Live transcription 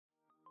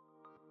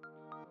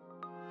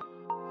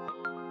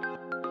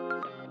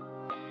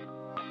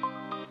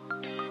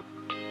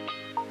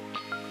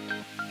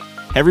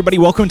Hey everybody,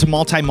 welcome to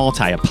Multi, a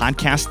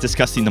podcast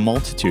discussing the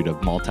multitude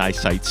of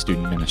multi-site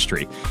student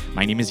ministry.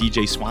 My name is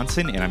EJ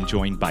Swanson, and I'm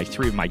joined by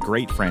three of my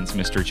great friends,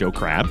 Mr. Joe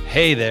Crabb.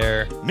 Hey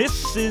there.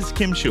 Mrs.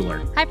 Kim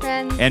Schuler. Hi,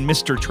 friends. And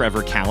Mr.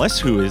 Trevor Callis,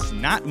 who is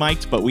not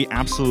mic'd, but we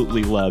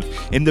absolutely love.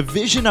 And the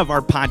vision of our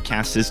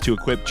podcast is to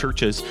equip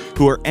churches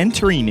who are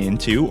entering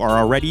into or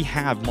already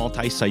have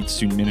multi-site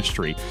student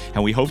ministry.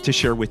 And we hope to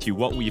share with you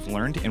what we've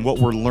learned and what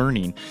we're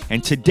learning.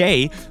 And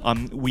today,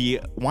 we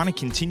want to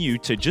continue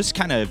to just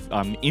kind of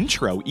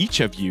intro each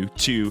of you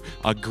to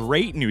a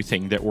great new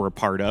thing that we're a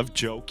part of,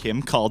 Joe,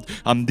 Kim, called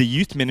the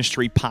Youth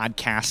Ministry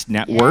Podcast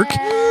Network.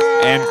 Yay!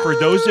 And for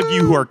those of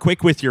you who are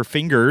quick with your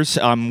fingers,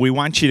 we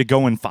want you to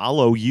go and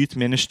follow Youth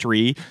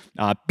Ministry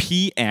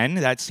PN.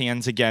 That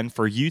stands again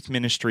for Youth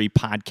Ministry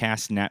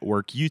Podcast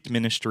Network, Youth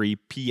Ministry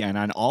PN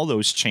on all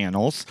those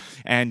channels.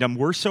 And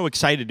we're so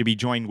excited to be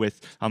joined with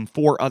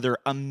four other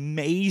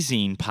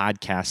amazing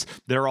podcasts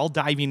that are all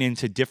diving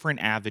into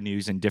different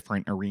avenues and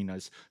different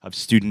arenas of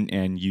student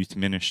and youth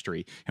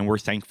ministry. And we're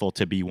thankful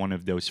to be one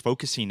of those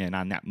focusing in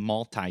on that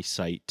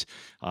multi-site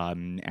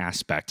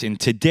aspect. And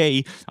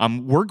today,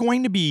 we're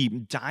going to be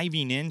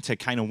diving into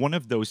kind of one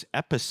of those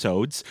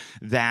episodes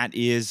that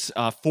is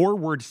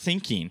forward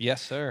thinking.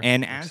 Yes, sir.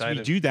 And as we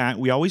do that,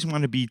 we always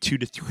want to be 2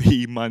 to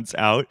 3 months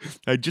out.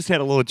 I just had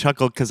a little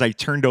chuckle because I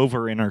turned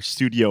over in our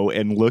studio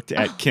and looked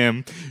at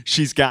Kim.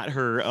 She's got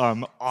her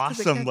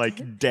awesome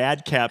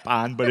dad cap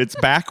on, but it's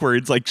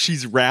backwards, like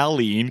she's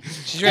rallying.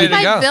 She's ready to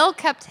my go. Bill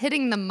kept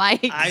hitting the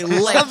mic. I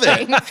love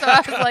it. So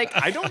I was like,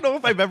 I don't know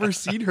if I've ever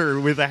seen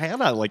her with a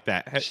hat on like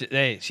that.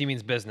 She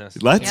means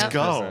business. Let's Yep.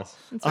 go. Business.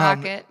 let's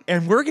rock it.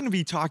 And we're going to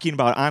be talking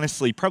about,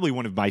 honestly, probably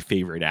one of my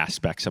favorite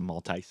aspects of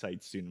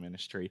multi-site student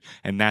ministry,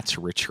 and that's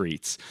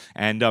retreats.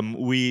 And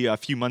we, a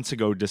few months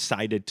ago,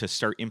 decided to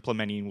start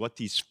implementing what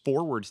these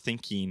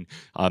forward-thinking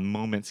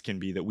moments can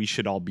be that we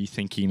should all be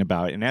thinking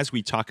about. And as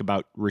we talk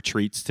about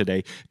retreats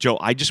today, Joe,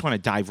 I just want to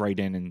dive right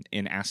in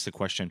and ask the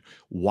question,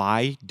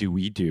 why do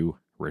we do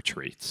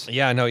retreats?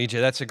 Yeah, no, EJ,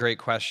 that's a great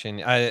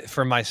question.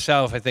 For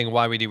myself, I think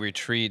why we do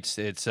retreats,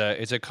 it's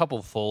a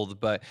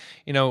couple-fold, but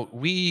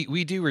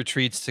we do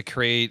retreats to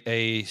create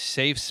a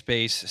safe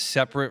space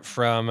separate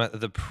from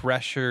the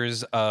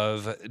pressures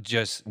of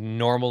just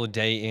normal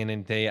day in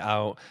and day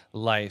out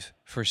life,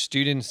 for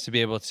students to be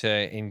able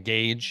to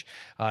engage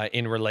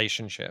in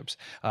relationships,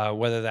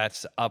 whether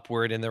that's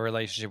upward in their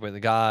relationship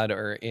with God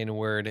or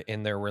inward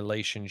in their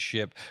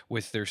relationship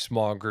with their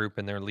small group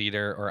and their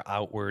leader, or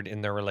outward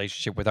in their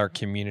relationship with our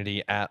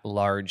community at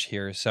large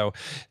here. So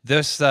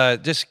this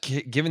just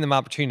giving them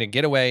opportunity to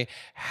get away,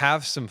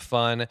 have some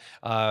fun,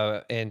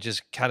 and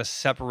just kind of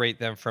separate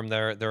them from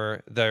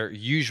their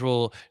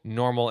usual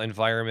normal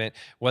environment,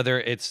 whether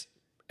it's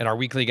in our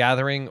weekly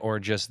gathering or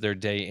just their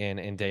day in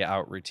and day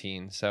out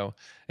routine. So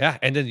yeah,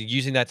 and then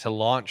using that to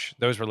launch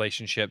those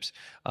relationships,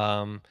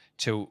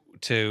 to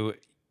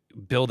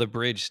build a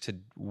bridge to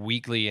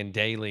weekly and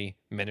daily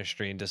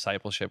ministry and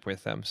discipleship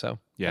with them. So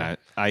yeah.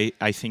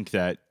 I think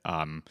that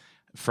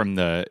from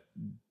the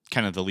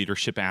kind of the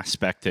leadership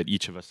aspect that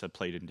each of us have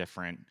played in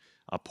different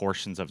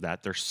portions of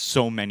that, there's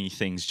so many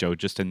things, Joe,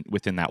 just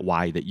within that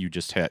why that you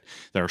just hit,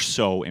 that are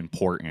so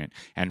important.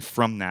 And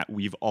from that,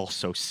 we've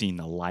also seen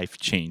the life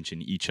change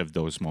in each of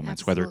those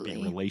moments, whether it be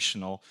Absolutely.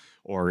 relational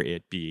or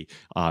it be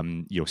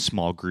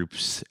small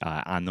groups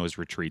on those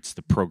retreats,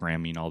 the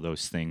programming, all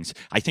those things.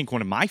 I think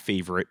one of my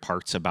favorite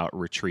parts about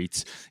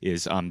retreats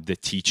is the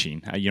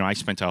teaching. I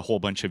spent a whole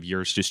bunch of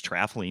years just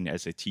traveling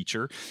as a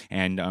teacher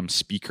and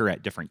speaker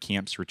at different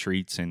camps,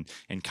 retreats, and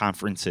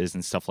conferences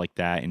and stuff like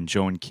that. And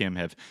Joe and Kim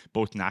have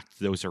both knocked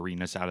those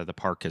arenas out of the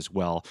park as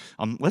well.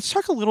 Let's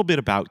talk a little bit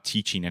about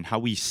teaching and how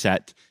we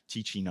set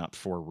teaching up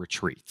for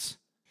retreats.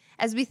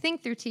 As we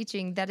think through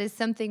teaching, that is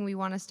something we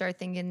want to start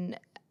thinking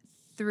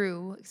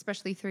through,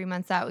 especially 3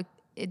 months out.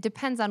 It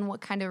depends on what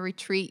kind of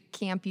retreat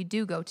camp you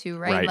do go to,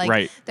 right?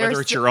 Right.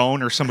 Whether it's your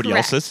own or somebody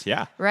Correct. else's.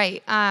 Yeah.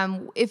 Right.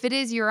 If it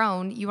is your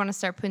own, you want to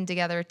start putting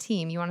together a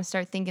team. You want to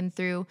start thinking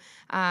through,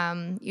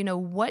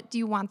 what do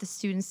you want the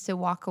students to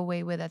walk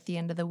away with at the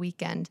end of the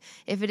weekend?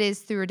 If it is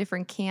through a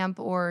different camp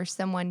or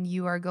someone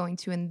you are going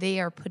to and they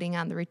are putting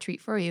on the retreat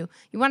for you,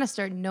 you want to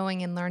start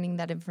knowing and learning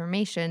that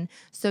information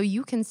so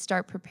you can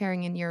start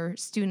preparing in your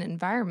student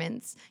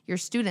environments, your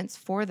students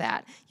for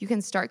that. You can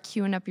start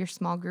queuing up your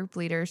small group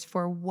leaders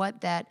for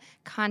what that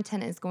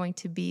content is going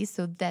to be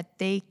so that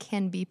they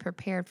can be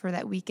prepared for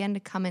that weekend to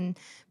come in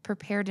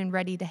prepared and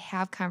ready to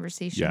have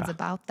conversations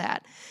about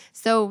that.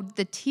 So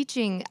the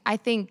teaching, I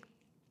think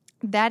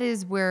that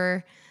is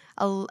where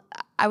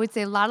I would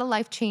say a lot of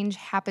life change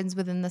happens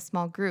within the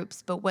small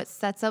groups, but what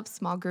sets up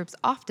small groups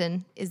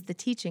often is the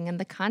teaching and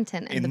the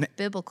content and the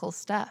biblical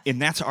stuff.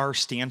 And that's our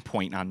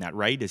standpoint on that,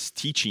 right? Is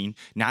teaching,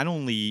 not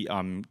only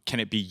can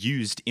it be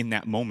used in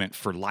that moment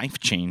for life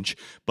change,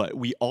 but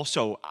we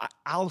also,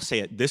 I'll say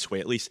it this way,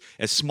 at least,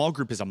 a small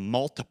group is a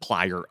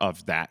multiplier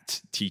of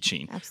that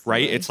teaching, right?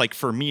 Absolutely. It's like,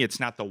 for me, it's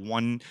not the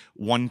one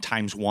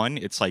times one.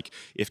 It's like,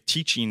 if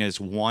teaching is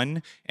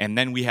 1, and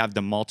then we have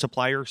the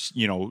multiplier,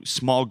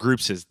 small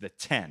groups is the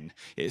 10.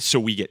 So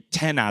we get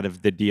 10 out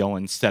of the deal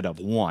instead of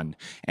 1.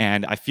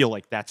 And I feel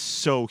like that's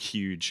so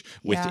huge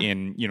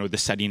within, the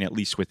setting, at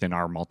least within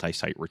our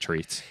multi-site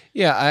retreats.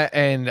 Yeah,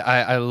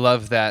 I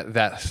love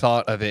that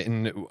thought of it.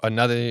 And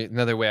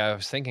another way I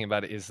was thinking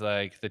about it is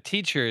like the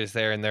teacher is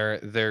there and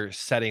they're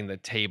setting the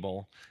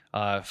table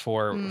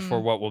for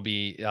what will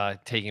be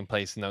taking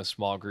place in those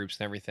small groups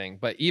and everything.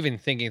 But even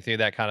thinking through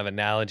that kind of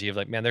analogy of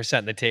like, man, they're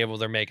setting the table,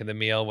 they're making the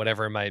meal,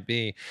 whatever it might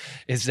be,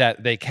 is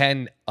that they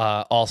can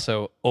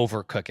also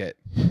overcook it.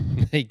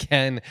 They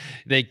can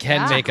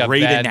make a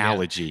Great bad meal.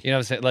 analogy. You know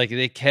what I'm saying? Like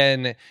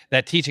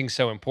that teaching's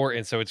so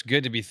important. So it's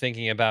good to be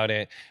thinking about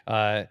it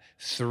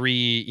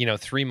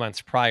 3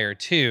 months prior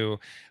to,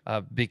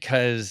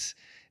 because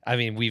I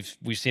mean, we've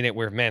seen it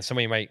where, man,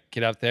 somebody might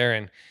get up there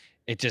and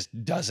it just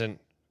doesn't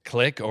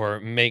click or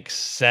make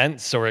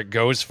sense, or it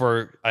goes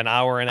for an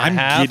hour and a I'm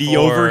half giddy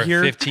or over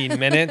here. 15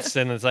 minutes.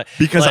 And it's like,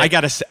 Because I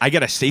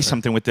gotta say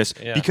something with this,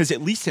 Yeah. because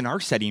at least in our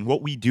setting,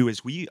 what we do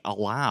is we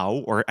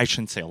allow, or I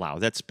shouldn't say allow,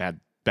 that's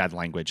bad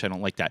language. I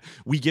don't like that.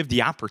 We give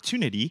the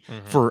opportunity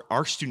for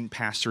our student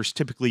pastors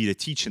typically to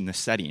teach in this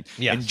setting.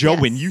 Yes. And Joe,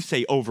 when Yes. you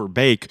say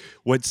overbake,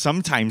 what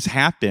sometimes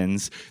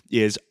happens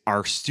is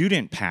our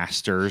student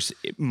pastors,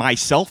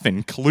 myself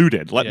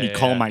included, let me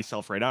call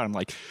myself right out. I'm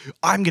like,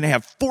 I'm going to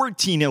have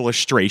 14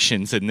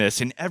 illustrations in this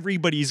and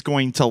everybody's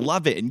going to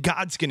love it and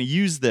God's going to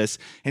use this,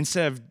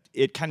 instead of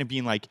it kind of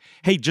being like,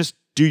 hey, just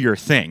do your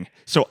thing.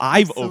 So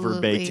I've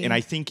overbaked, Absolutely. and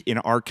I think in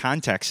our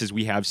context, as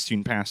we have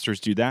student pastors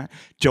do that,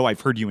 Joe,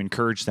 I've heard you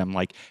encourage them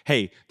like,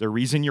 hey, the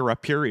reason you're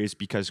up here is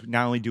because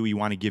not only do we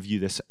want to give you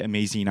this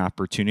amazing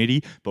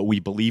opportunity, but we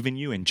believe in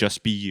you, and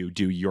just be you,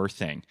 do your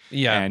thing.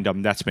 Yeah.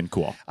 And that's been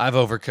cool. I've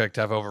overcooked,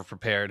 I've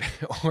overprepared,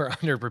 or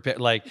underprepared.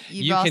 Like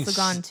You've you also can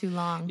gone too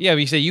long. Yeah, but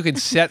you say you can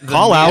set the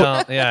Call meal.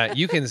 out. Yeah,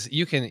 you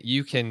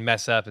can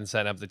mess up and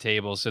set up the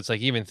table. So it's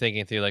like even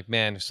thinking through, like,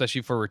 man,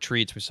 especially for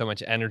retreats where so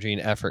much energy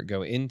and effort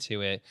go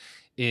into it,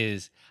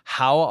 is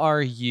how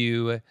are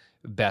you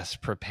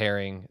best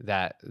preparing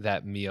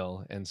that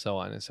meal and so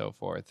on and so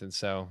forth. And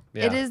so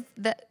It is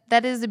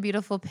that is a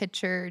beautiful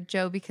picture,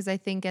 Joe, because I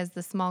think as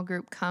the small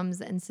group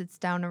comes and sits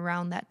down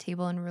around that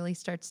table and really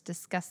starts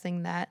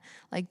discussing that,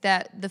 like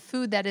that, the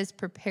food that is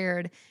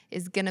prepared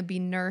is going to be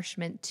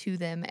nourishment to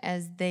them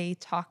as they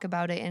talk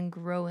about it and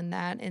grow in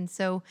that. And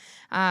so,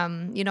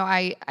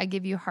 I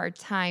give you a hard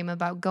time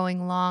about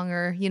going long,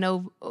 or,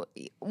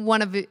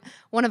 one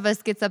of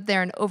us gets up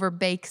there and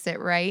overbakes it,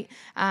 right?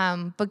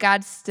 But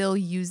God still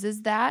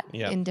uses that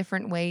in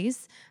different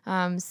ways.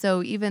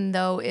 So even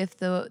though if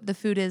the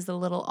food is a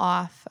little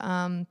off,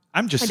 I'm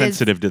just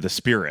sensitive to the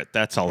spirit.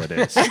 That's all it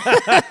is.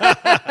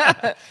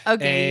 okay,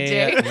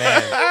 Jay.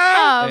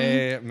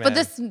 Amen. But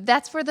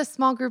that's where the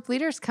small group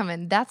leaders come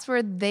in. That's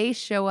where they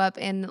show up,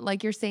 and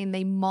like you're saying,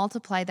 they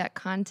multiply that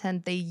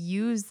content. They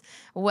use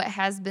what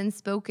has been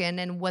spoken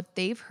and what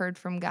they've heard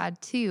from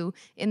God too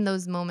in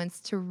those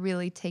moments to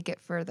really take it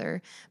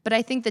further. But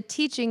I think the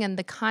teaching and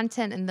the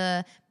content and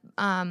the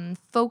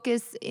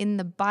focus in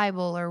the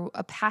Bible, or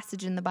a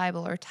passage in the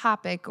Bible, or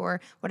topic,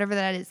 or whatever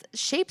that is,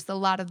 shapes a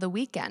lot of the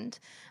weekend.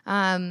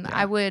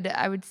 I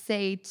would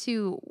say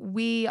too,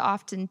 we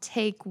often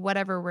take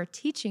whatever we're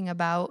teaching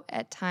about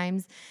at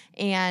times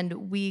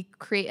and we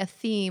create a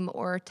theme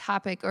or a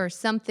topic or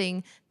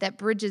something that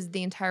bridges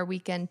the entire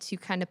weekend to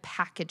kind of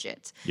package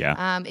it.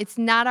 Yeah. It's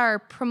not our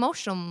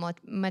promotional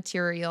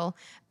material,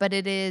 but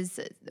it is,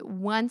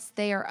 once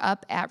they are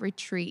up at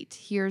retreat,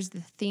 here's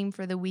the theme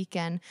for the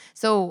weekend.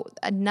 So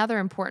another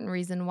important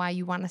reason why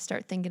you want to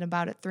start thinking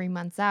about it 3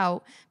 months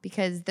out,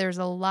 because there's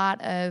a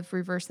lot of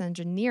reverse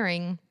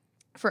engineering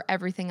for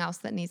everything else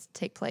that needs to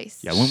take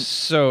place. Yeah.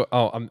 So,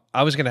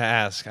 I was going to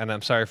ask, and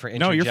I'm sorry for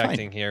No, you're fine.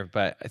 interjecting here,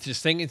 but it's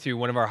just thinking through,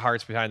 one of our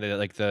hearts behind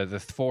the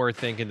forward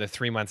thinking, the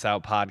 3 months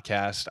out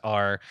podcast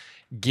are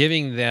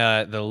giving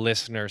the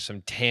listener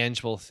some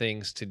tangible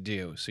things to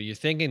do. So you're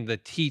thinking the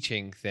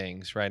teaching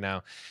things right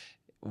now.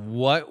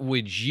 What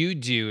would you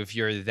do if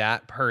you're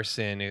that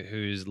person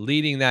who's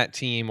leading that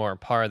team or a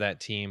part of that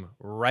team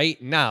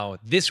right now,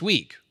 this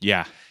week?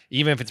 Yeah.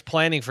 Even if it's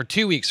planning for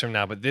 2 weeks from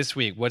now, but this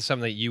week, what's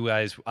something that you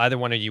guys, either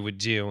one of you, would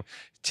do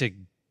to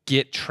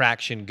get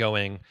traction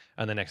going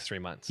on the next 3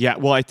 months? Yeah,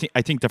 well, I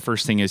think the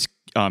first thing is,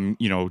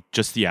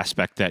 just the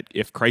aspect that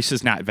if Christ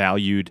is not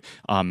valued,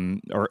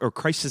 or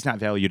Christ is not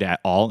valued at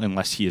all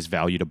unless he is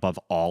valued above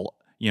all.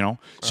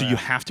 So you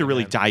have to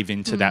really dive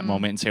into that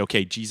moment and say,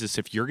 okay, Jesus,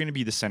 if you're going to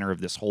be the center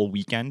of this whole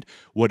weekend,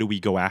 what do we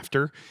go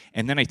after?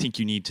 And then I think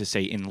you need to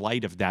say, in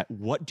light of that,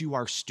 what do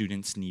our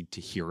students need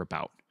to hear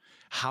about?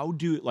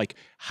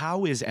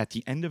 how is at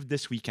the end of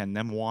this weekend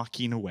them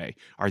walking away?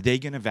 Are they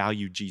going to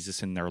value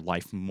Jesus in their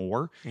life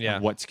more? Yeah.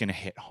 And what's going to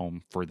hit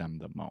home for them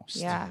the most?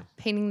 Yeah,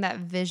 painting that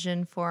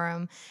vision for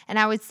them. And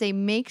I would say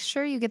make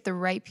sure you get the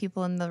right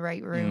people in the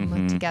right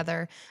room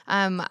together.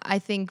 I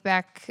think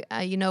back,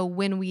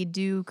 when we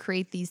do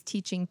create these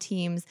teaching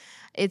teams,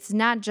 it's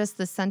not just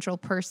the central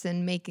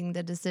person making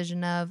the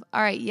decision of,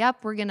 all right,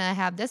 yep, we're going to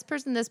have this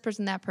person,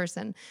 that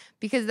person,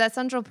 because that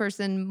central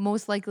person,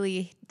 most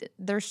likely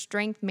their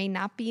strength may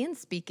not be in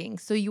speaking.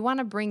 So you want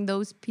to bring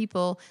those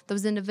people,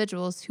 those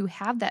individuals who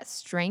have that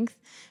strength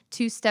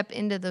to step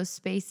into those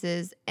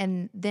spaces,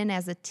 and then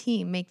as a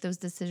team make those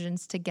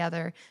decisions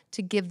together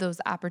to give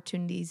those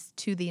opportunities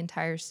to the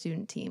entire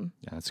student team.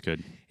 Yeah, that's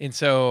good. And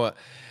so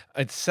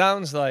it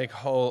sounds like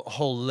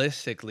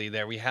holistically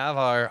there we have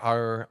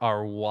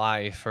our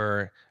why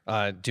for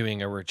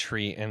doing a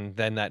retreat, and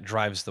then that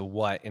drives the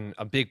what. And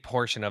a big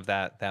portion of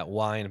that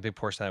why and a big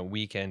portion of that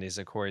weekend is,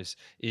 of course,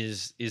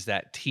 is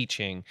that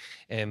teaching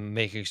and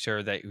making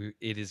sure that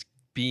it is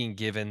being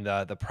given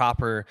the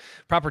proper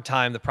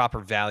time, the proper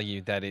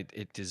value that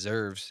it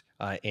deserves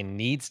and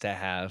needs to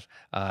have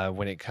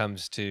when it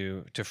comes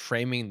to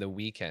framing the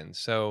weekend.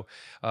 So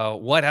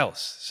what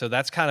else? So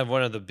that's kind of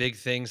one of the big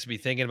things to be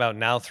thinking about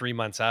now, 3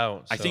 months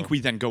out. I So- think we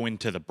then go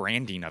into the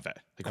branding of it.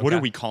 Like, what Okay.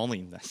 are we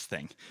calling this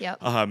thing?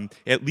 Yep.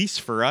 At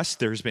least for us,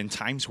 there's been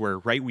times where,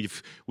 right,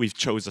 we've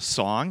chose a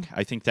song.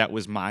 I think that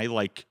was my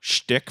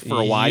shtick for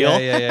a Yeah, while.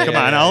 yeah, Come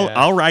yeah, on, yeah.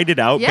 I'll write it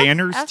out. Yeah,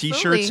 Banners, absolutely.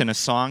 T-shirts, and a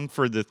song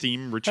for the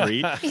theme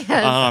retreat.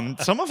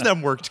 Yes. Some of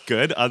them worked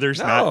good, others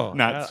No,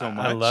 not so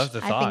much. I love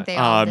the I thought. think they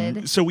all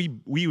did. So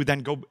we would then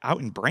go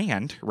out and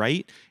brand,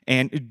 right?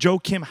 And Joe,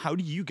 Kim, how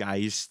do you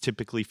guys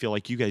typically feel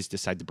like you guys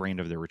decide the brand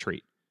of the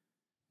retreat?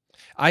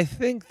 I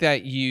think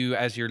that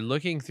as you're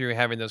looking through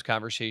having those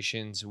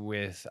conversations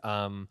with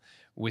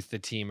the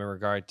team in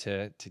regard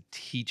to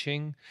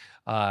teaching,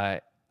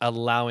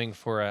 allowing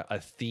for a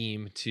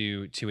theme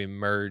to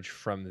emerge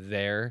from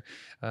there,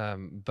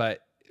 but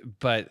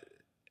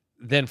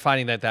then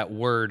finding that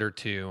word or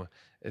two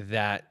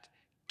that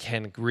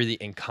can really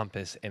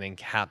encompass and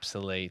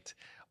encapsulate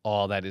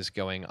all that is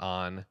going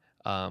on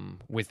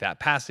with that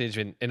passage,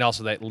 and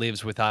also that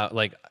lives without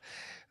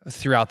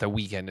throughout the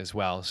weekend as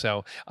well.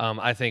 So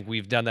I think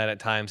we've done that at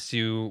times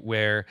too,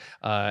 where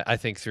I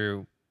think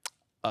through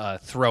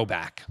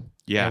throwback.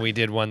 Yeah. And we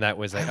did one that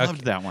was like, I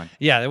loved that one.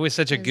 yeah, that was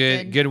such a It was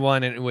good good.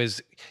 one, and it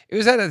was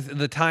at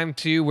the time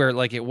too where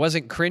it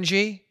wasn't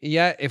cringy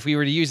yet. If we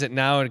were to use it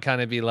now, it'd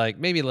kind of be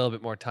maybe a little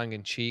bit more tongue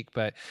in cheek,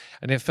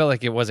 and it felt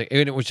like it wasn't.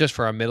 And it was just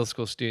for our middle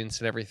school students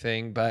and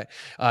everything. But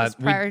It was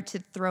prior to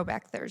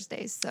Throwback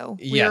Thursdays, so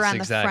we Yes, were on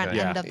exactly. the front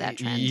Yeah. end of that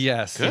trend.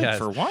 Yes, Good yes.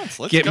 for once.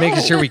 Let's go.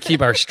 Making sure we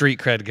keep our street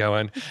cred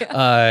going.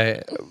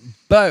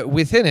 But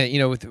within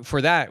it,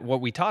 for that,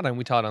 what we taught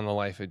on the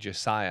life of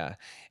Josiah.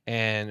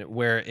 And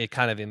where it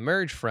kind of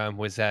emerged from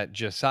was that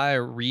Josiah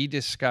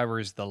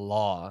rediscovers the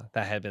law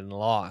that had been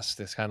lost,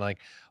 this kind of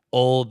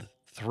old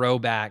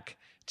throwback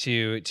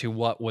to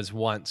what was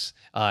once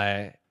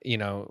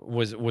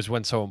was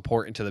once so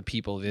important to the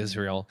people of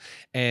Israel.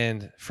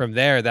 And from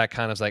there, that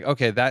kind of was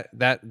okay,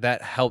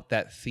 that helped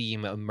that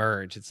theme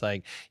emerge. It's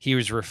he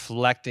was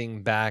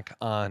reflecting back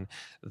on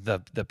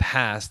the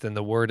past, and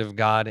the word of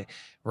God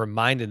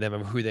reminded them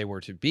of who they were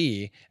to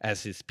be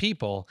as his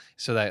people,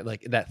 so that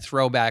that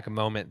throwback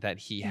moment that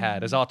he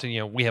had. As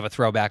often, we have a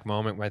throwback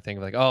moment where I think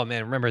oh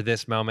man, remember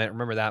this moment,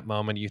 remember that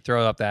moment. You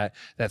throw up that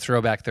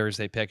Throwback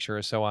Thursday picture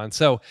or so on.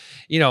 So,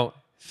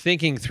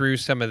 thinking through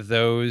some of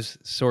those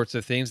sorts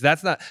of things.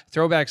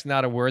 Throwback's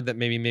not a word that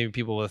maybe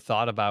people have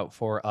thought about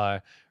for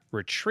a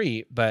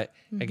retreat, but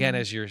again,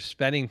 as you're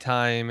spending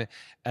time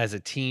as a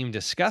team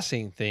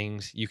discussing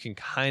things, you can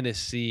kind of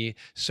see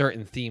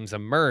certain themes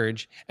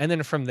emerge, and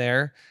then from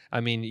there,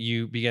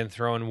 you begin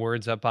throwing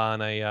words up on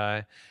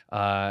the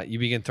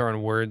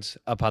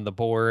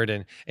board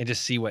and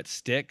just see what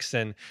sticks.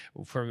 And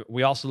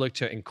we also look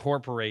to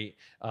incorporate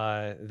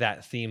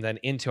that theme then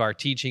into our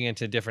teaching,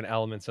 into different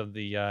elements of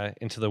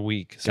into the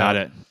week. So, Got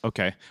it.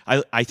 Okay.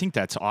 I think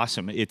that's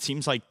awesome. It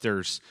seems like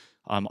there's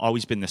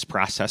always been this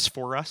process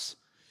for us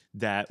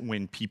that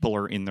when people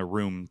are in the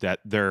room, that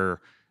they're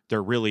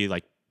really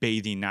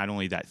bathing not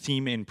only that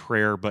theme in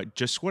prayer, but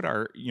just what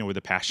are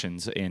the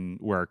passions in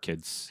where our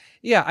kids.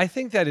 Yeah, I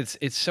think that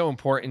it's so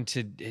important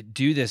to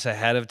do this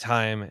ahead of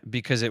time,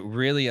 because it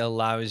really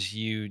allows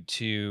you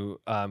to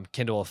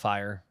kindle a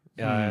fire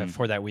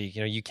for that week.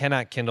 You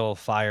cannot kindle a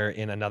fire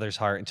in another's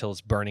heart until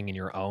it's burning in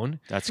your own.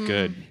 That's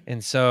good.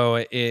 And so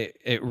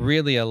it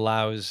really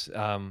allows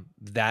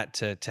that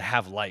to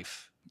have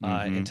life.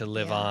 And to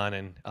live Yeah. on.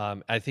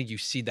 And I think you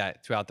see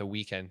that throughout the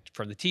weekend,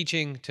 from the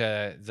teaching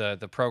to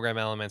the program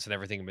elements and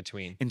everything in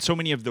between. And so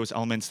many of those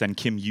elements then,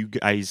 Kim, you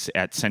guys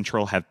at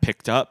Central have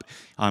picked up,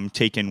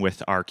 taken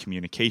with our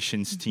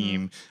communications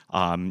team,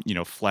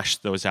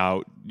 fleshed those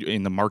out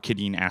in the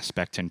marketing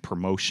aspect and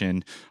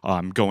promotion,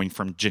 going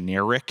from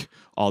generic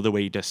all the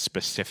way to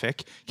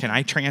specific. Can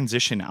I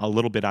transition a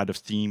little bit out of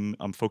theme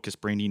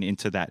focused branding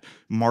into that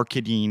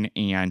marketing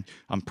and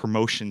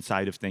promotion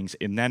side of things,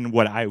 and then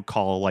what I would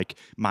call like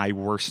my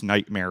worst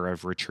nightmare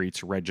of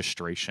retreats,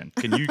 registration?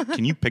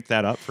 Can you pick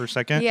that up for a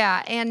second?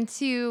 Yeah, and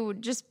to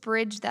just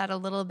bridge that a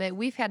little bit,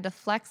 we've had to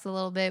flex a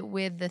little bit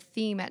with the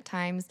theme at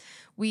times.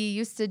 We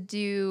used to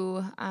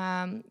do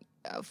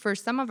for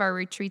some of our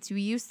retreats,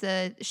 we used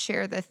to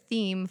share the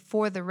theme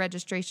for the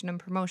registration and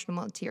promotional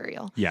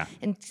material. Yeah.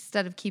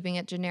 Instead of keeping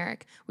it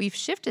generic. We've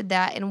shifted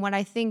that. And what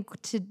I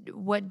think to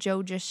what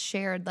Joe just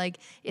shared, like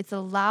it's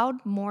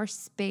allowed more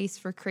space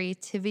for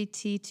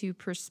creativity to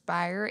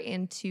perspire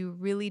and to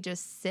really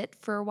just sit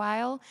for a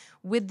while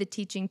with the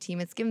teaching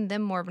team. It's given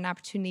them more of an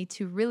opportunity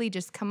to really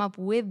just come up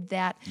with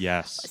that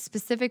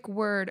specific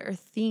word or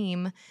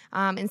theme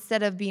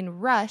instead of being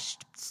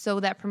rushed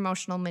so that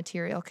promotional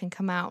material can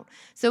come out.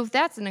 So if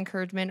that's an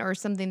encouragement or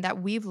something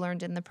that we've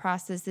learned in the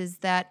process is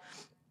that,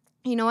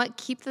 you know what,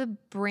 keep the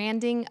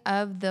branding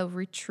of the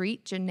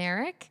retreat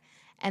generic.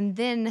 And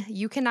then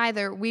you can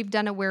either, we've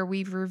done it where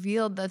we've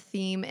revealed the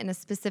theme in a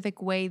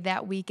specific way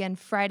that weekend,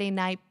 Friday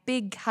night,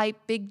 big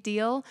hype, big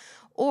deal,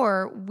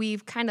 or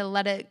we've kind of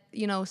let it,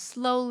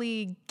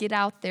 slowly get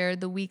out there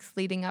the weeks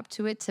leading up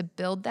to it to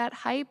build that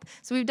hype.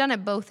 So we've done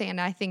it both, and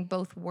I think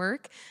both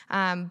work.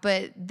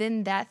 But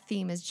then that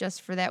theme is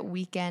just for that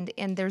weekend,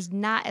 and there's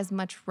not as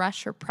much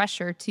rush or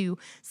pressure to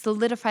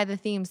solidify the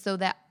theme so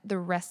that the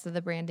rest of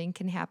the branding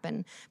can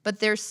happen.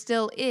 But there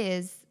still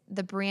is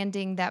the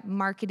branding, that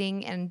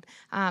marketing,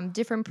 and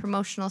different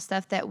promotional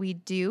stuff that we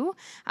do.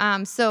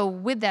 So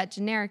with that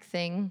generic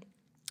thing,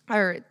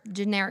 or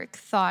generic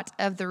thought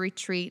of the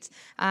retreat,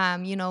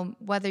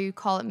 whether you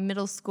call it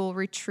middle school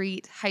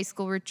retreat, high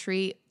school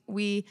retreat,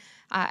 we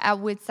at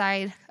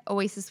Woodside,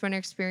 Oasis Winter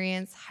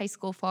Experience, high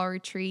school fall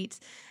retreat.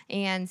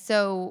 And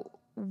so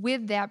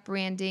with that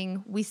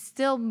branding, we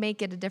still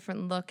make it a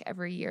different look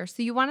every year.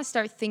 So you want to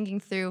start thinking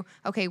through,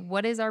 okay,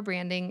 what is our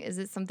branding? Is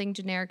it something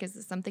generic? Is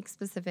it something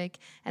specific?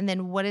 And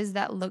then what is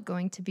that look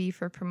going to be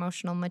for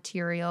promotional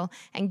material?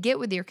 And get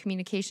with your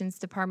communications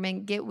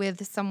department, get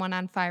with someone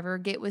on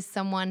Fiverr, get with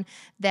someone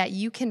that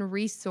you can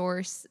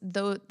resource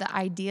the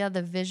idea,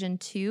 the vision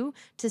to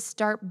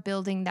start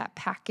building that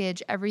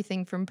package,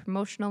 everything from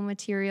promotional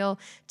material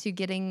to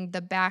getting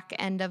the back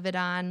end of it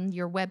on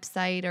your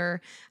website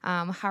or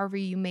however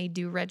you may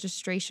do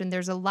registration.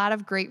 There's a lot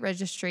of great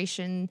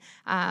registration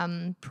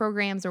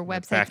programs or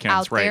websites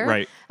out there.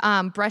 Right.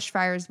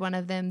 Brushfire is one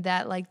of them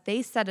that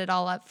they set it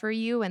all up for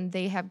you, and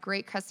they have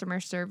great customer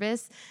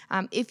service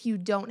if you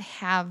don't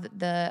have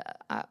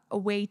a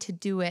way to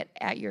do it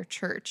at your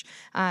church.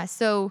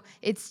 So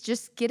it's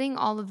just getting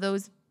all of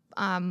those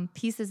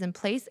pieces in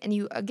place, and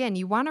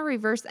you want to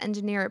reverse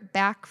engineer it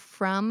back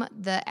from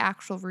the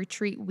actual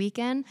retreat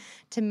weekend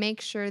to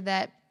make sure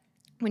that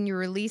when you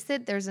release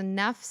it, there's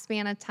enough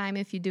span of time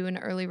if you do an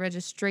early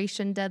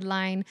registration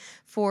deadline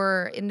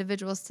for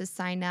individuals to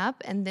sign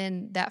up. And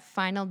then that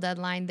final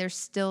deadline, there's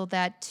still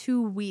that 2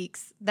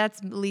 weeks.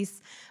 That's at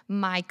least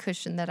my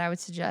cushion that I would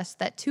suggest,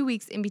 that 2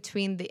 weeks in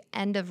between the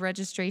end of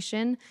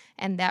registration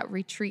and that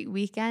retreat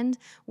weekend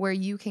where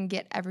you can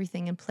get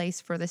everything in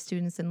place for the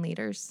students and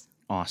leaders.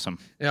 Awesome.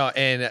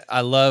 And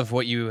I love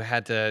what you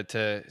had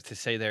to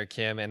say there,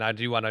 Kim. And I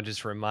do want to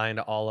just remind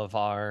all of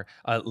our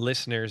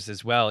listeners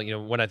as well.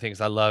 One of the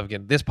things I love,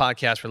 again, this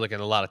podcast, we're looking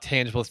at a lot of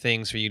tangible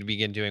things for you to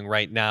begin doing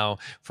right now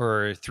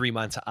for 3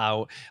 months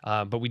out.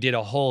 But we did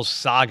a whole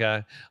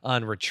saga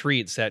on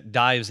retreats that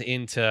dives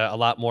into a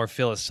lot more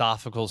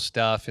philosophical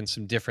stuff and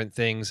some different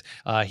things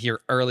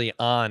here early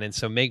on. And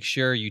so make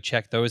sure you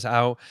check those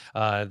out.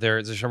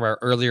 There's some of our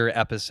earlier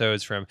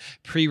episodes from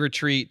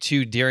pre-retreat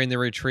to during the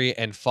retreat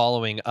and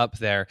following up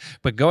there.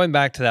 But going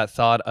back to that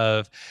thought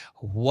of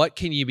what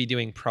can you be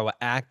doing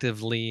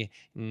proactively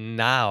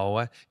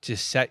now to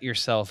set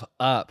yourself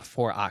up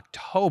for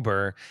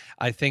October,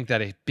 I think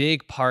that a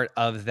big part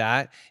of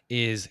that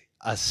is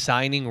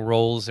assigning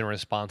roles and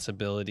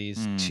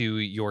responsibilities to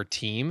your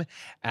team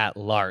at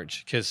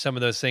large. Because some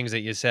of those things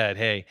that you said,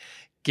 hey,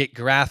 get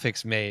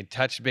graphics made,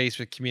 touch base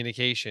with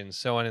communications,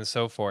 so on and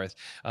so forth.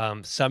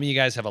 Some of you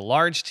guys have a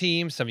large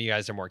team. Some of you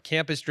guys are more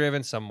campus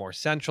driven, some more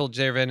central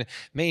driven,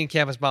 main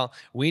campus model.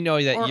 We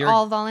know that you're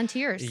all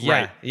volunteers. Yeah.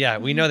 Right. Yeah.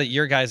 We know that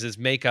your guys'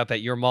 makeup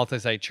at your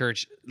multi-site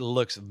church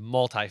looks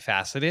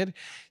multifaceted.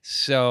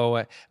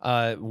 So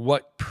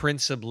what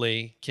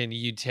principally can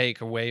you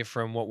take away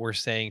from what we're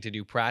saying to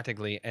do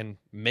practically and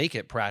make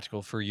it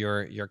practical for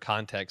your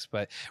context?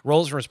 But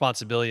roles and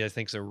responsibility, I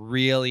think, is a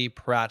really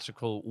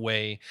practical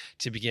way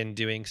to begin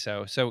doing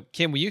so. So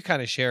Kim, will you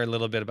kind of share a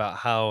little bit about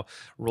how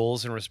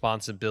roles and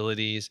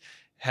responsibilities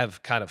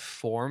have kind of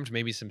formed,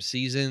 maybe some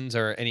seasons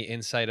or any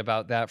insight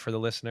about that for the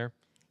listener?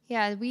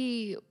 Yeah,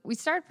 we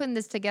started putting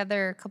this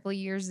together a couple of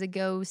years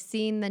ago,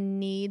 seeing the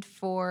need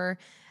for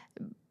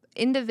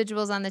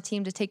individuals on the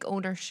team to take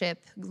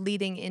ownership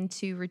leading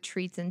into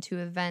retreats, into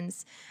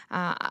events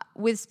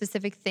with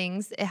specific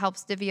things. It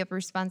helps divvy up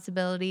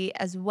responsibility,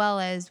 as well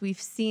as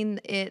we've seen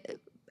it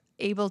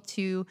able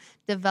to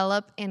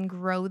develop and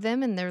grow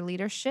them in their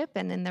leadership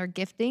and in their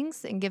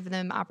giftings, and give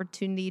them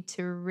opportunity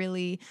to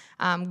really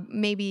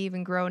maybe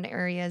even grow in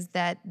areas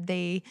that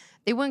they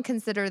wouldn't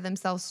consider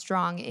themselves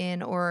strong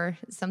in, or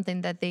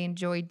something that they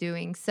enjoy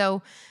doing.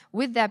 So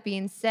with that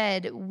being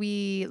said,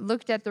 we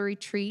looked at the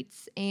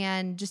retreats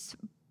and just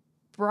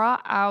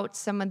brought out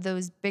some of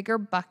those bigger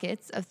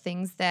buckets of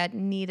things that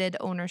needed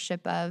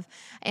ownership of.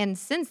 And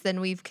since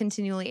then, we've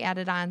continually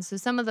added on. So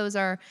some of those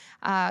are,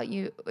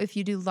 if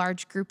you do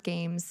large group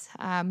games,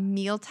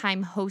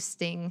 mealtime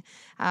hosting,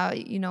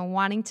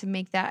 wanting to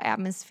make that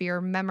atmosphere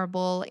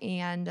memorable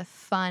and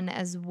fun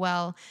as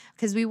well.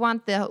 Because we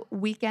want the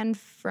weekend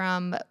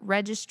from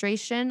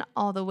registration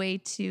all the way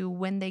to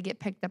when they get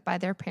picked up by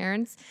their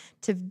parents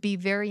to be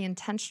very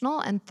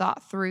intentional and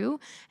thought through.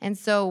 And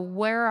so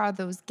where are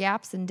those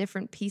gaps in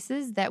different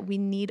pieces that we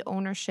need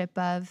ownership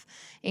of?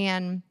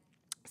 And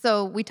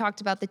so we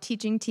talked about the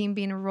teaching team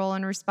being a role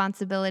and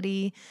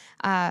responsibility,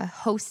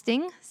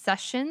 hosting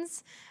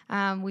sessions.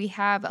 We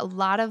have a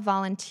lot of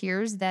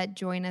volunteers that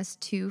join us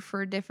too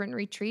for different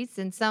retreats.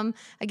 And some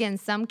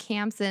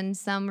camps and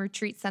some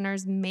retreat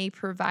centers may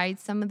provide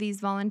some of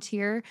these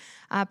volunteer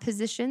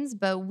positions,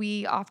 but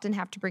we often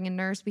have to bring a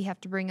nurse. We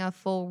have to bring a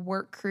full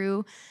work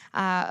crew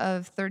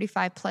of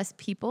 35 plus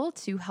people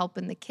to help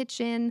in the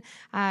kitchen,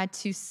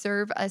 to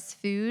serve us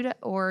food,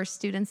 or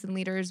students and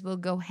leaders will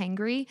go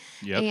hangry.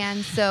 Yep.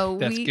 And so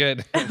That's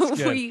good.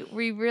 That's good.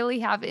 we really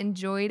have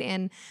enjoyed,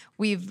 and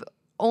we've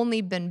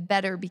only been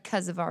better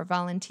because of our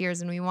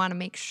volunteers, and we want to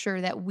make sure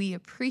that we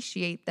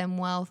appreciate them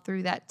well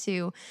through that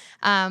too.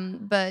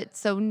 But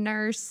so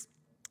nurse,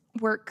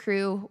 work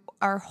crew,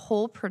 our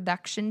whole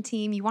production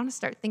team, you want to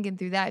start thinking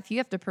through that. If you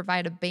have to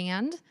provide a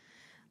band,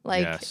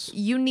 Yes.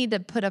 you need to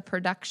put a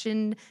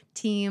production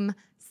team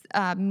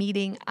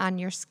meeting on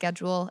your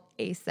schedule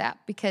ASAP,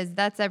 because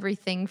that's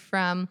everything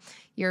from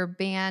your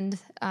band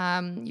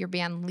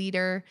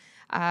leader,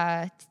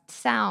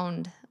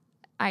 sound.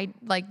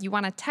 You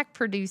want a tech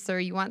producer,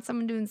 you want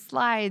someone doing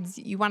slides,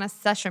 you want a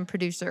session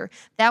producer.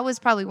 That was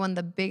probably one of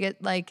the biggest,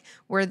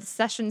 where the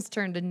sessions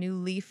turned a new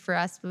leaf for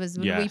us, was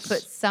when we Yes.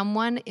 put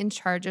someone in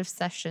charge of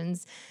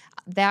sessions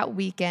that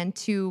weekend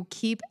to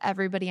keep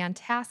everybody on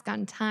task,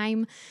 on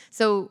time.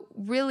 So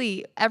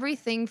really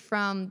everything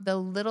from the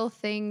little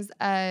things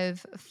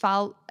of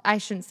I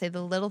shouldn't say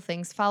the little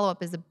things.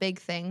 Follow-up is a big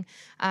thing.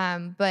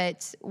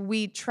 But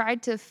we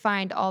tried to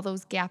find all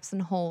those gaps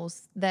and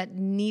holes that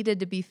needed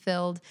to be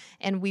filled,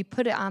 and we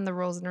put it on the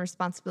roles and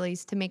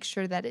responsibilities to make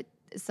sure that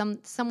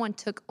someone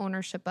took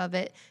ownership of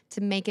it,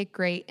 to make it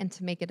great and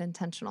to make it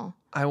intentional.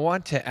 I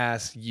want to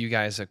ask you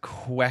guys a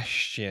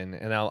question,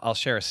 and I'll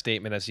share a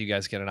statement as you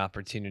guys get an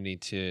opportunity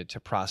to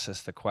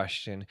process the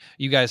question.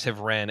 You guys have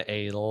ran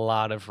a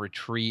lot of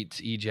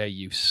retreats. EJ,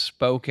 you've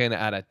spoken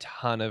at a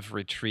ton of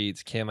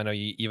retreats. Kim, I know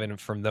you, even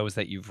from those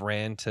that you've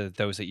ran to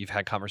those that you've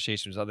had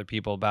conversations with other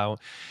people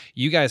about,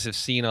 you guys have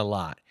seen a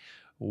lot.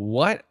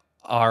 What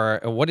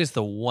is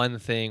the one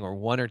thing or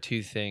one or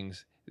two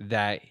things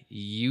that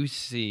you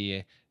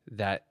see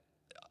that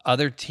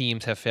other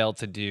teams have failed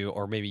to do,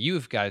 or maybe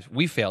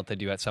we failed to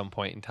do at some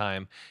point in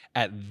time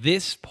at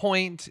this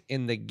point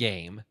in the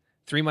game,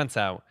 3 months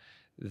out,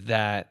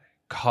 that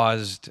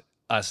caused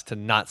us to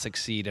not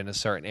succeed in a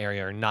certain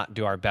area or not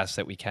do our best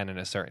that we can in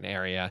a certain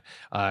area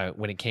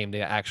when it came to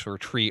actual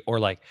retreat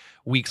or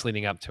weeks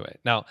leading up to it.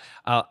 Now,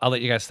 I'll let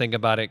you guys think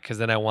about it, because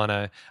then I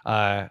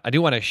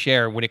do want to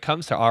share when it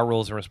comes to our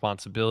roles and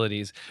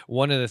responsibilities.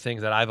 One of the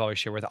things that I've always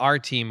shared with our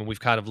team, and we've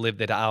kind of lived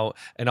it out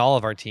in all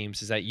of our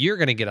teams, is that you're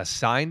going to get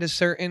assigned a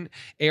certain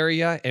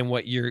area, and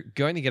what you're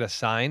going to get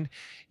assigned,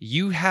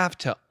 you have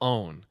to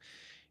own.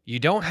 You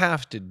don't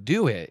have to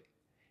do it.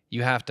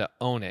 You have to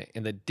own it.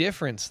 And the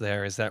difference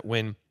there is that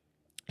when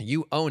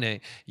you own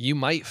it, you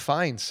might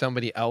find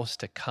somebody else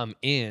to come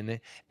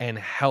in and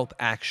help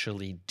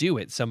actually do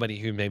it. Somebody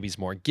who maybe is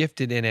more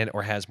gifted in it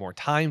or has more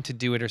time to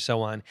do it or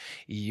so on.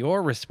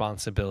 Your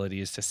responsibility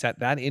is to set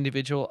that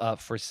individual up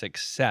for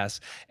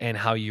success, and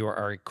how you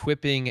are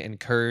equipping,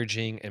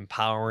 encouraging,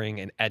 empowering,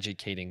 and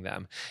educating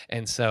them.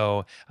 And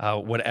so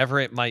whatever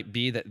it might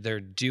be that they're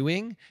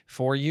doing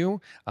for you,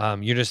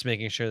 you're just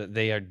making sure that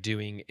they are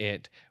doing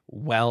it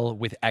well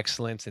with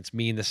excellence. It's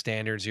meeting the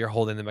standards, you're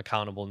holding them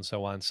accountable, and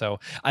so on. So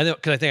I know,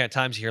 because I think at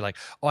times you hear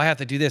oh, I have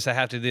to do this, I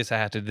have to do this, I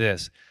have to do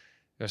this.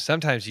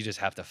 Sometimes you just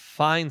have to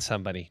find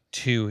somebody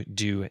to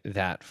do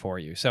that for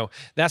you. So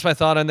that's my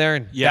thought on there.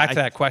 And back to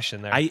that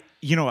question there.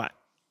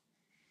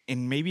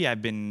 And maybe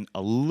I've been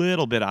a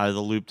little bit out of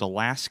the loop the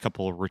last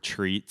couple of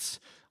retreats,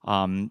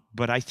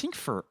 but I think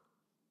from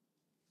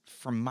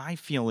my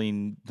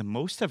feeling, the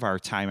most of our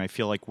time, I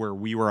feel like where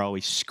we were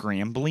always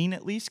scrambling,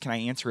 at least. Can I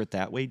answer it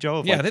that way, Joe?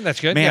 I think that's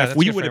good. Man, if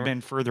we would have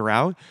been further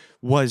out,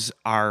 was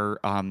our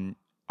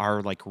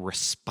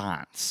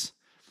response.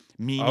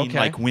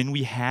 Meaning, when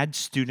we had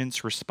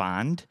students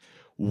respond,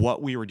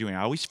 what we were doing.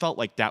 I always felt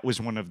like that was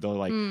one of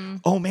the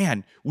oh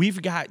man,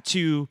 we've got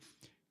to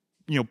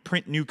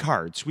print new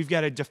cards. We've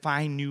got to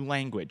define new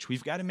language.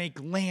 We've got to make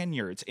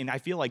lanyards. And I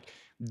feel like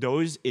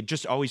it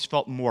just always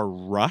felt more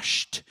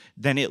rushed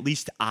than at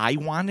least I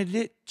wanted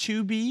it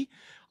to be.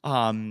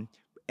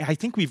 I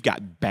think we've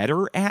got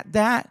better at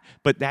that,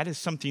 but that is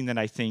something that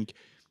I think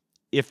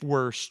if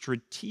we're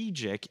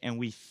strategic and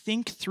we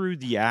think through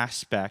the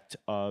aspect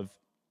of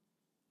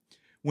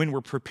when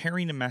we're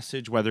preparing a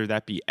message, whether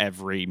that be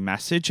every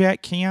message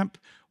at camp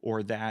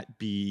or that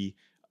be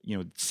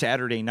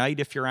Saturday night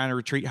if you're on a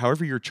retreat,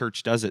 however your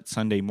church does it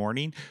Sunday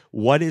morning,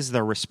 what is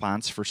the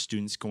response for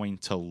students going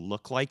to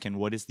look like, and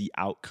what is the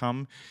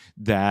outcome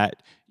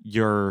that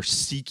you're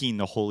seeking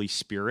the Holy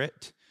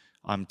Spirit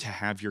to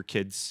have your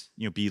kids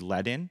be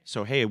led in?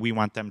 So, hey, we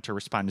want them to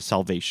respond to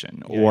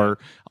salvation or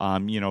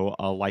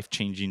a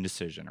life-changing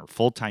decision or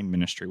full-time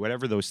ministry,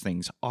 whatever those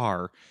things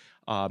are.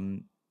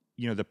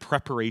 The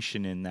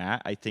preparation in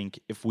that, I think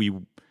if we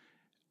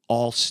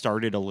all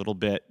started a little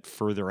bit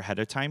further ahead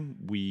of time,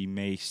 we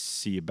may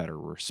see a better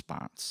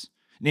response.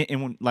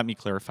 And let me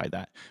clarify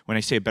that. When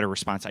I say a better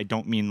response, I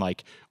don't mean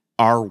like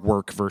our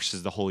work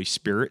versus the Holy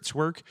Spirit's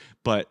work,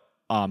 but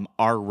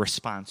our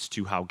response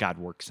to how God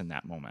works in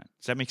that moment.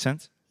 Does that make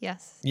sense?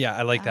 Yes. Yeah,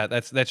 I like that.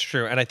 That's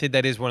true. And I think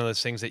that is one of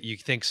those things that you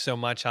think so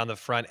much on the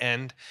front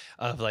end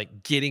of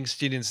like getting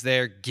students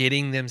there,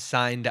 getting them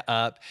signed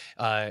up,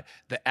 the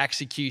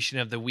execution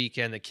of the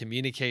weekend, the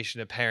communication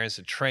of parents,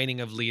 the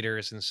training of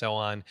leaders and so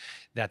on,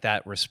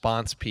 that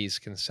response piece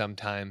can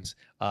sometimes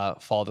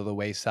fall to the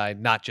wayside,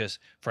 not just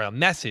for a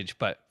message,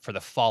 but for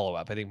the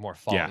follow-up. I think more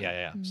follow-up.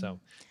 Yeah. Mm-hmm. So,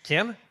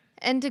 Kim?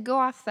 And to go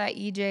off that,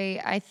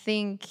 EJ, I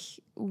think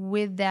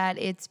with that,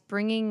 it's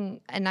bringing,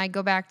 and I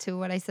go back to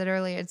what I said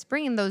earlier, it's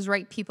bringing those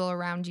right people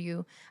around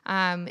you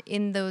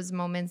in those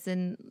moments.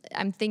 And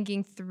I'm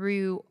thinking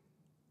through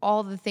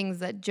all the things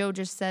that Joe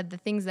just said, the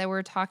things that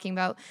we're talking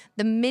about,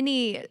 the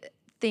many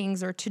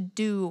things or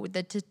to-do,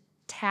 the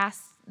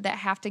tasks that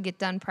have to get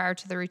done prior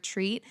to the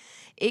retreat.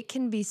 It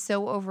can be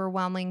so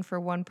overwhelming for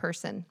one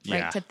person,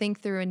 right, to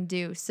think through and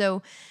do.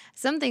 So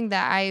something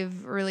that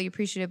I've really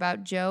appreciated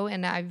about Joe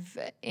and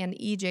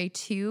EJ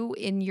too,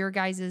 in your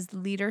guys'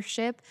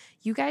 leadership,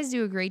 you guys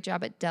do a great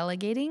job at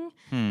delegating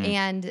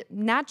and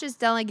not just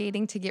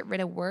delegating to get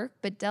rid of work,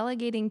 but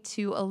delegating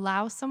to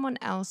allow someone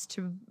else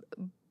to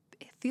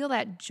feel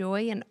that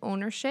joy and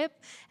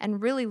ownership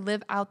and really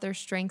live out their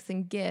strengths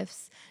and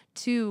gifts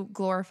to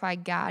glorify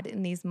God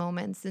in these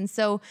moments. And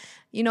so,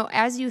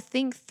 as you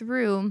think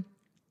through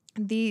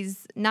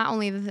these, not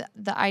only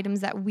the items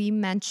that we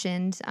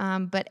mentioned,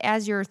 but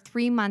as you're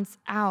 3 months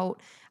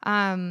out,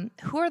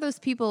 who are those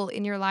people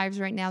in your lives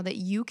right now that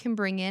you can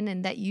bring in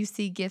and that you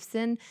see gifts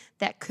in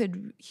that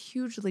could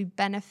hugely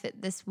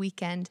benefit this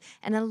weekend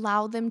and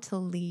allow them to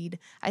lead?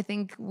 I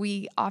think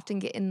we often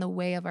get in the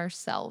way of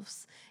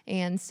ourselves.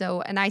 And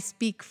I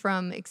speak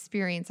from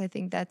experience. I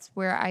think that's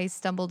where I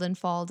stumbled and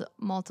falled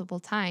multiple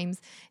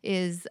times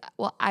is,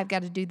 well, I've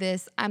got to do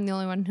this. I'm the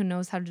only one who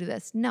knows how to do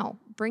this. No,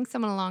 bring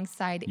someone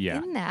alongside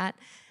in that.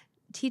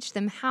 Teach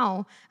them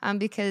how,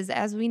 because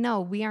as we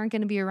know, we aren't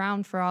going to be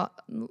around for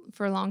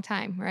a long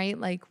time, right?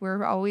 Like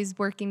we're always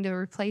working to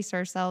replace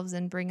ourselves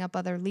and bring up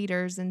other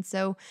leaders. And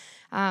so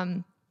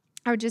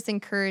I would just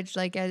encourage,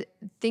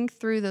 think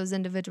through those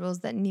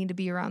individuals that need to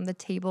be around the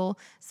table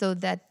so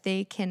that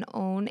they can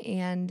own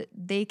and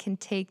they can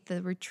take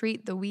the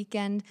retreat, the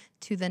weekend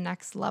to the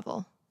next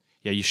level.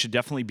 Yeah, you should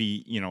definitely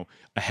be,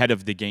 ahead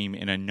of the game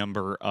in a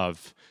number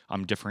of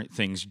different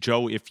things.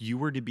 Joe, if you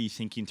were to be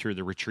thinking through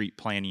the retreat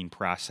planning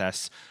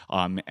process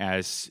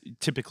as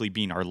typically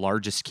being our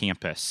largest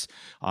campus,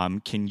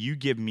 can you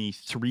give me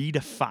 3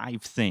 to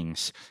 5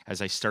 things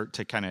as I start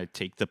to kind of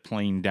take the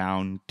plane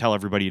down, tell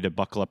everybody to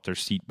buckle up their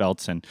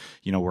seatbelts and,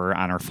 we're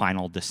on our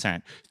final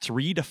descent.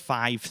 3 to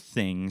 5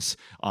 things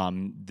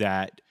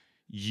that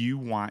you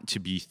want to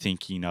be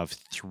thinking of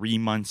 3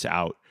 months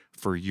out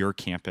for your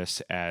campus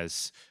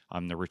as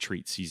the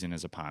retreat season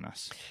is upon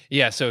us.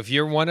 Yeah, so if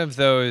you're one of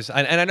those,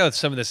 and I know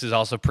some of this is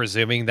also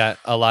presuming that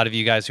a lot of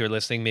you guys who are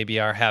listening maybe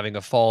are having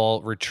a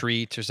fall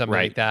retreat or something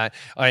like that,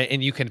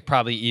 and you can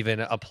probably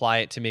even apply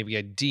it to maybe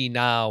a D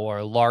Now or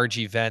a large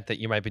event that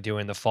you might be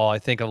doing in the fall. I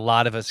think a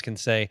lot of us can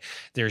say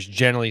there's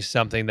generally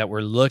something that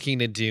we're looking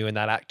to do in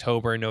that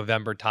October,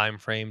 November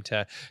timeframe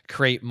to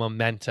create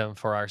momentum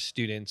for our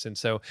students. And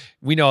so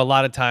we know a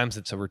lot of times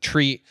it's a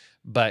retreat,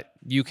 but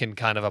you can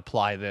kind of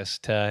apply this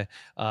to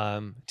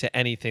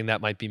anything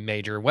that might be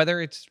major, whether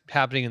it's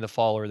happening in the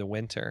fall or the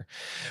winter.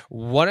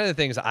 One of the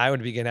things I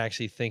would begin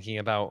actually thinking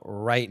about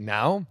right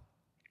now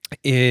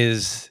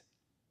is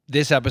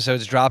this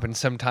episode's dropping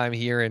sometime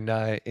here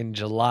in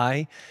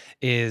July.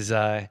 Is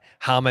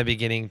how am I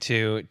beginning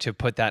to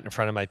put that in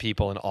front of my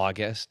people in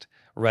August?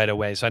 Right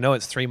away. So I know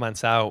it's 3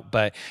 months out,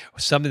 but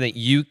something that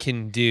you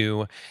can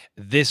do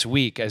this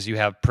week as you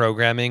have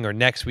programming or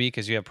next week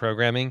as you have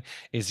programming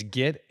is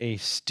get a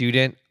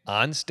student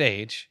on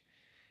stage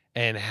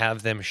and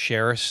have them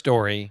share a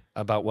story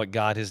about what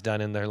God has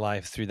done in their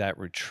life through that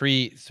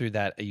retreat, through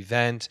that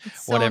event,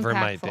 It's so whatever it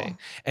might be.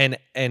 impactful.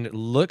 And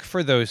look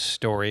for those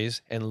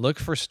stories, and look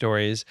for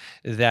stories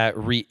that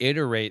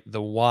reiterate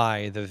the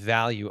why, the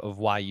value of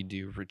why you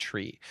do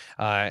retreat.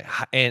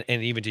 And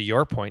even to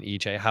your point,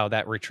 EJ, how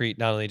that retreat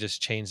not only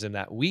just changed them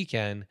that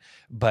weekend,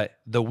 but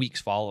the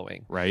weeks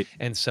following, Right.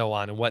 and so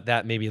on, and what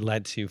that maybe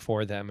led to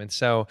for them. And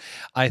so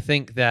I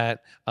think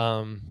that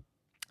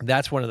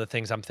that's one of the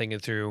things I'm thinking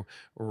through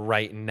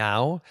right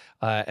now,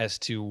 as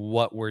to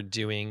what we're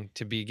doing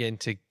to begin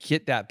to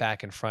get that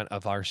back in front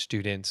of our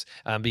students,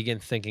 begin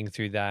thinking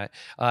through that.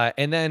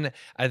 And then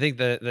I think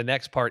the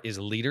next part is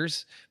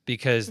leaders,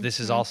 because this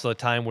is Mhm. also a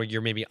time where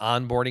you're maybe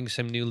onboarding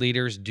some new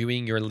leaders,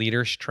 doing your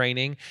leaders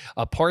training.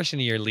 A portion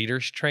of your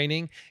leaders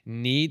training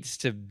needs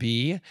to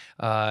be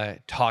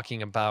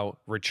talking about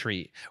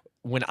retreat.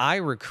 When I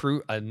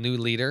recruit a new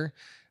leader,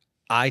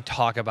 I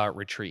talk about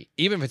retreat,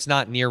 even if it's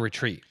not near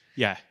retreat.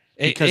 Yeah.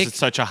 It- Because it- it's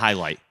such a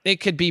highlight. It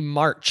could be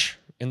March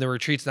and the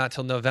retreat's not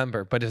till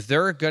November. But if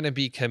they're going to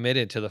be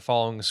committed to the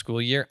following school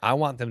year, I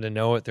want them to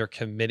know what they're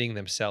committing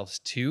themselves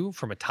to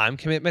from a time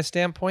commitment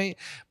standpoint,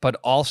 but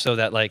also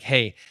that, like,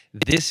 hey,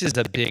 this is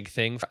a big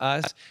thing for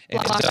us.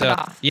 And Block it so,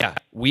 off. yeah,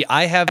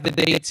 I have the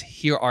dates.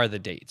 Here are the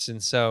dates.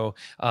 And so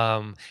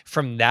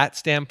from that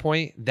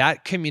standpoint,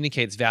 that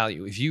communicates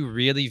value. If you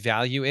really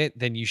value it,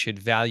 then you should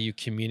value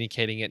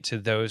communicating it to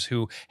those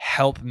who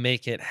help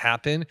make it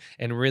happen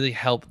and really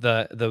help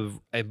the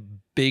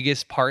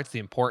biggest parts, the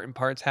important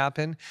parts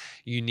happen.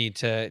 You need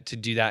to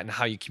do that, and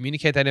how you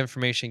communicate that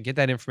information, get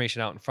that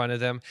information out in front of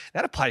them.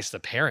 That applies to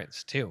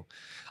parents too.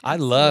 I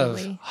love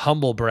Absolutely.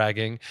 humble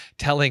bragging,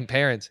 telling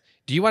parents,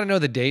 do you want to know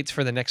the dates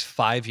for the next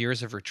 5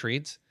 years of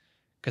retreats?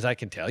 Because I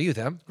can tell you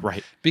them.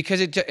 Right. Because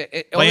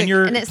it Plan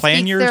your And it plan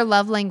speaks your their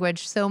love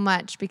language so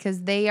much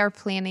because they are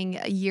planning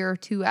a year or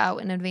two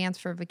out in advance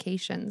for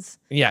vacations.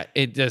 yeah,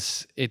 it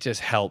just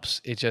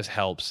helps. It just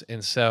helps.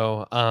 And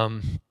so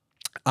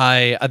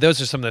I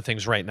those are some of the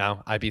things right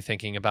now I'd be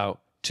thinking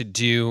about to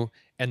do,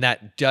 and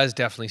that does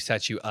definitely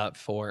set you up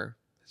for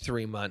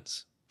 3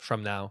 months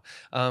from now.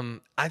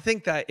 I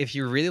think that if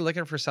you're really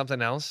looking for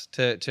something else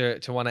to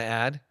want to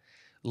add,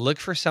 look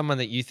for someone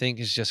that you think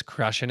is just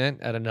crushing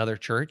it at another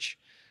church,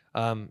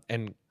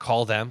 and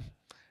call them.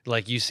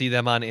 Like, you see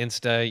them on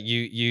Insta,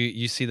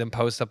 you see them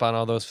post up on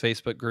all those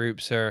Facebook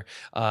groups or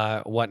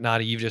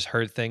whatnot. You've just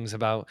heard things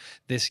about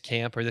this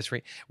camp or this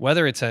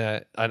whether it's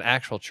an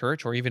actual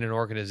church or even an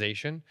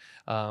organization,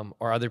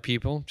 or other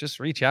people, just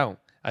reach out.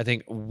 I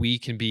think we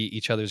can be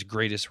each other's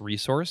greatest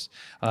resource.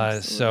 So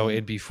Absolutely.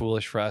 it'd be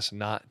foolish for us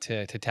not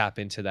to tap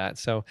into that.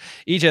 So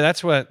EJ,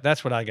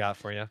 that's what I got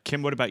for you.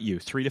 Kim, what about you?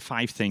 3 to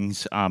 5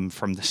 things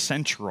from the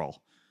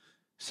central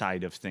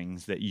side of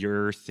things that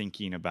you're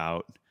thinking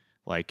about,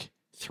 like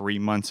 3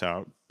 months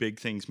out, big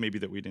things maybe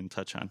that we didn't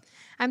touch on.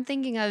 I'm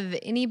thinking of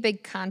any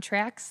big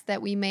contracts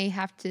that we may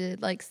have to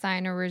like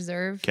sign or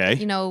reserve. Okay.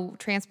 You know,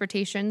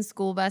 transportation,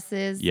 school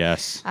buses.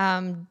 Yes.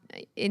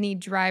 Any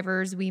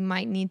drivers we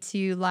might need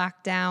to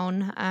lock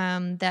down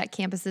that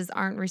campuses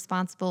aren't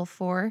responsible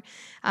for.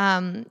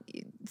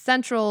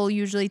 Central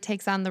usually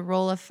takes on the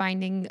role of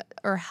finding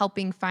or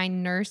helping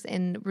find nurse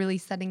and really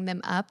setting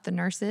them up, the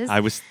nurses. I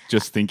was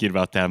just thinking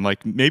about that. I'm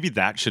like, maybe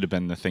that should have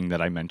been the thing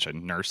that I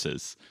mentioned,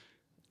 nurses.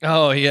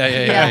 Oh yeah.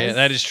 Yes.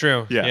 That is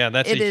true. Yeah. Yeah,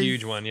 that's It a is-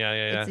 huge one. Yeah.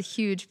 It's a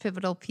huge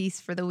pivotal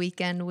piece for the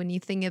weekend when you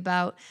think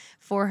about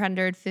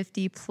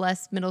 450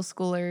 plus middle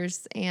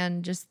schoolers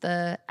and just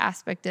the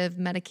aspect of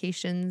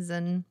medications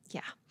and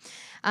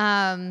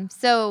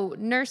so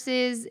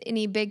nurses,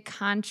 any big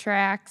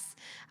contracts,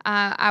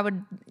 I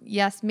would,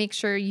 make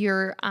sure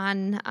you're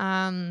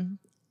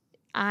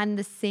on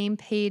the same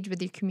page with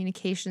your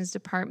communications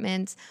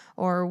department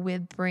or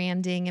with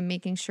branding and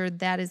making sure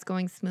that is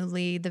going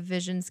smoothly, the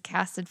vision's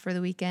casted for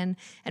the weekend,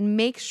 and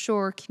make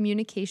sure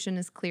communication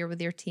is clear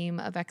with your team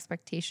of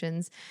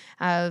expectations,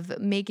 of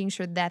making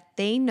sure that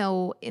they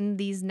know in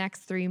these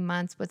next 3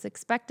 months what's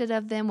expected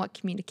of them, what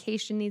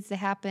communication needs to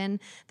happen,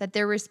 that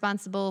they're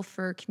responsible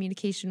for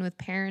communication with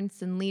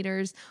parents and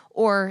leaders,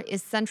 or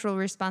is Central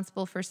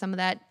responsible for some of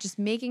that, just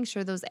making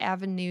sure those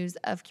avenues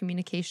of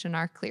communication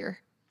are clear.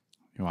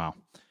 Wow.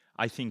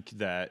 I think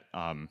that,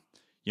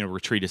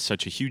 retreat is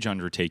such a huge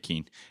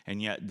undertaking,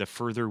 and yet the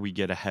further we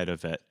get ahead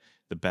of it,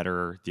 the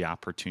better the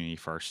opportunity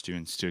for our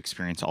students to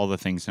experience all the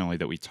things not only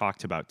that we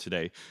talked about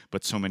today,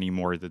 but so many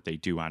more that they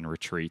do on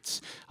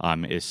retreats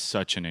is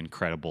such an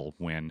incredible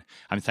win.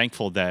 I'm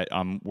thankful that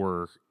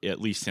we're, at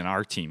least in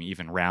our team,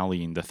 even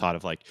rallying the thought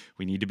of like,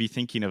 we need to be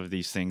thinking of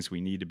these things. We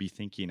need to be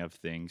thinking of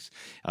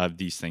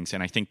these things.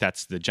 And I think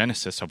that's the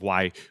genesis of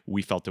why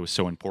we felt it was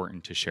so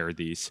important to share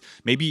these.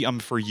 Maybe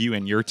for you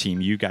and your team,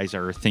 you guys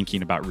are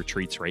thinking about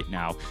retreats right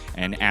now.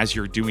 And as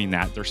you're doing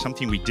that, there's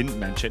something we didn't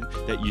mention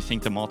that you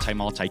think the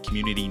multi community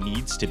community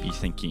needs to be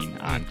thinking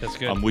on. That's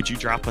good. Would you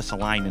drop us a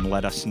line and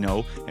let us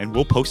know? And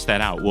we'll post that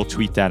out. We'll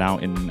tweet that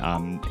out and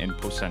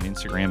post on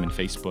Instagram and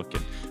Facebook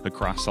and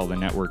across all the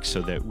networks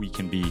so that we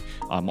can be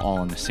all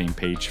on the same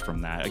page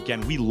from that.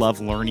 Again, we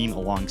love learning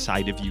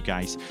alongside of you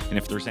guys. And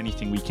if there's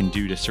anything we can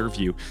do to serve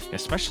you,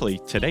 especially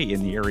today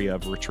in the area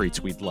of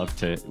retreats, we'd love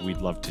to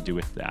do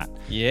with that.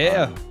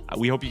 Yeah.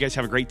 We hope you guys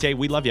have a great day.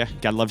 We love you.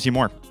 God loves you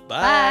more.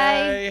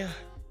 Bye.